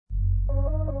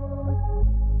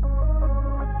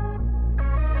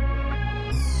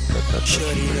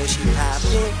Shorty know she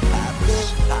poppin', poppin',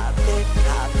 poppin',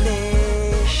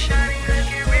 poppin'.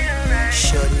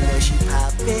 Shorty know she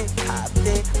poppin',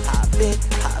 poppin', poppin',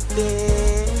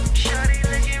 poppin'. Shorty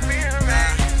looking real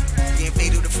right. Getting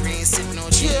faded with a friend, sippin'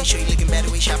 on gin. Show you looking better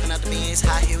way shopping out the bins.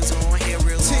 High heels on, hair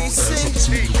real long.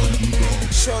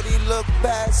 Shorty look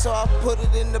bad, so I put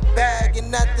it in the bag.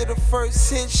 And after the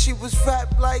first hit, she was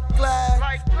wrapped like glass.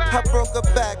 I broke her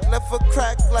back, left her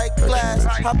cracked like glass.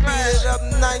 I beat it up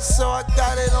nice, so I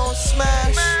got it on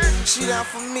smash. She down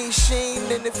for me, she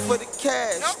ain't in it for the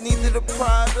cash. Neither the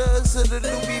Pradas or the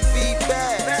Louis V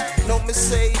bags. No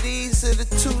Mercedes or the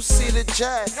two-seater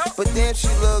Jag. But damn, she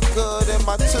look good in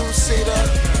my two-seater.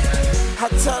 I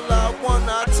tell her I want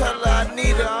her, I tell her I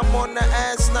need her. I'm on the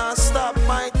ass non-stop,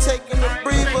 I ain't taking a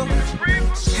breather.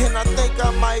 And I think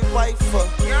I might wife her.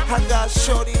 I got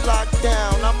Shorty locked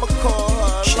down, I'ma call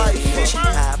her a lifer. She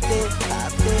poppin',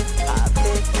 poppin',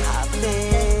 poppin',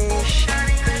 poppin'.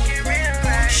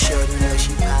 Shorty know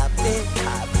she poppin',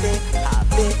 poppin',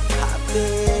 poppin',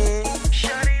 poppin'.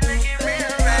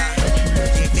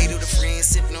 Getting faded with a friend,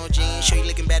 sippin' on gin. Show you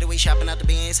looking better way shopping out the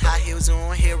bins. High heels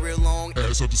on, hair real long.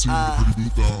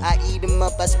 I eat them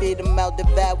up, I spit them out,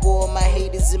 devour all my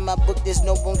haters. In my book, there's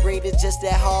no one greater, just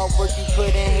that hard work you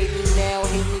put in. Hate me now,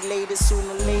 hate me later,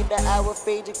 sooner or later I will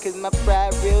fade you, cause my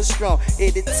pride real strong.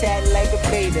 It attack like a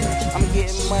beta. I'm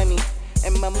getting money,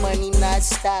 and my money not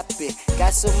stopping.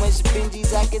 Got so much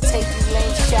Benjis I can take you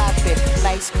lane shopping.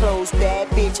 Nice clothes, bad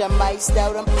bitch, I'm iced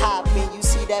out, I'm popping. You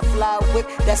see that fly whip,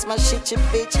 that's my shit, your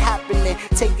bitch hopping in.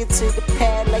 Take it to the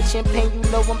pad like champagne, you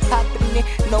know I'm popping it.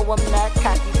 No, I'm not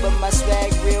cocky, but my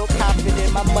swag real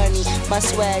confident. My money, my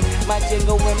swag, my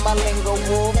jingle and my lingo.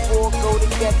 All four go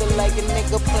together like a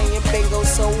nigga playing bingo.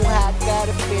 So hot, got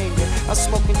a finger. I'm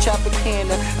smoking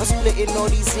Tropicana. I'm splitting all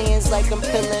these ends like I'm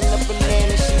peeling a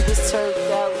banana. She was turned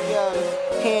out young.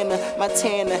 Hannah, my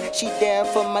Tana, she down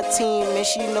for my team and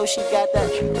she know she got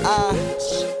that,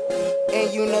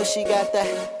 and you know she got that,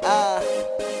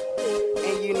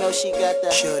 and you know she got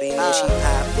that, Shorty know she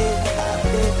poppin',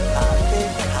 poppin', poppin',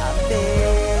 poppin'.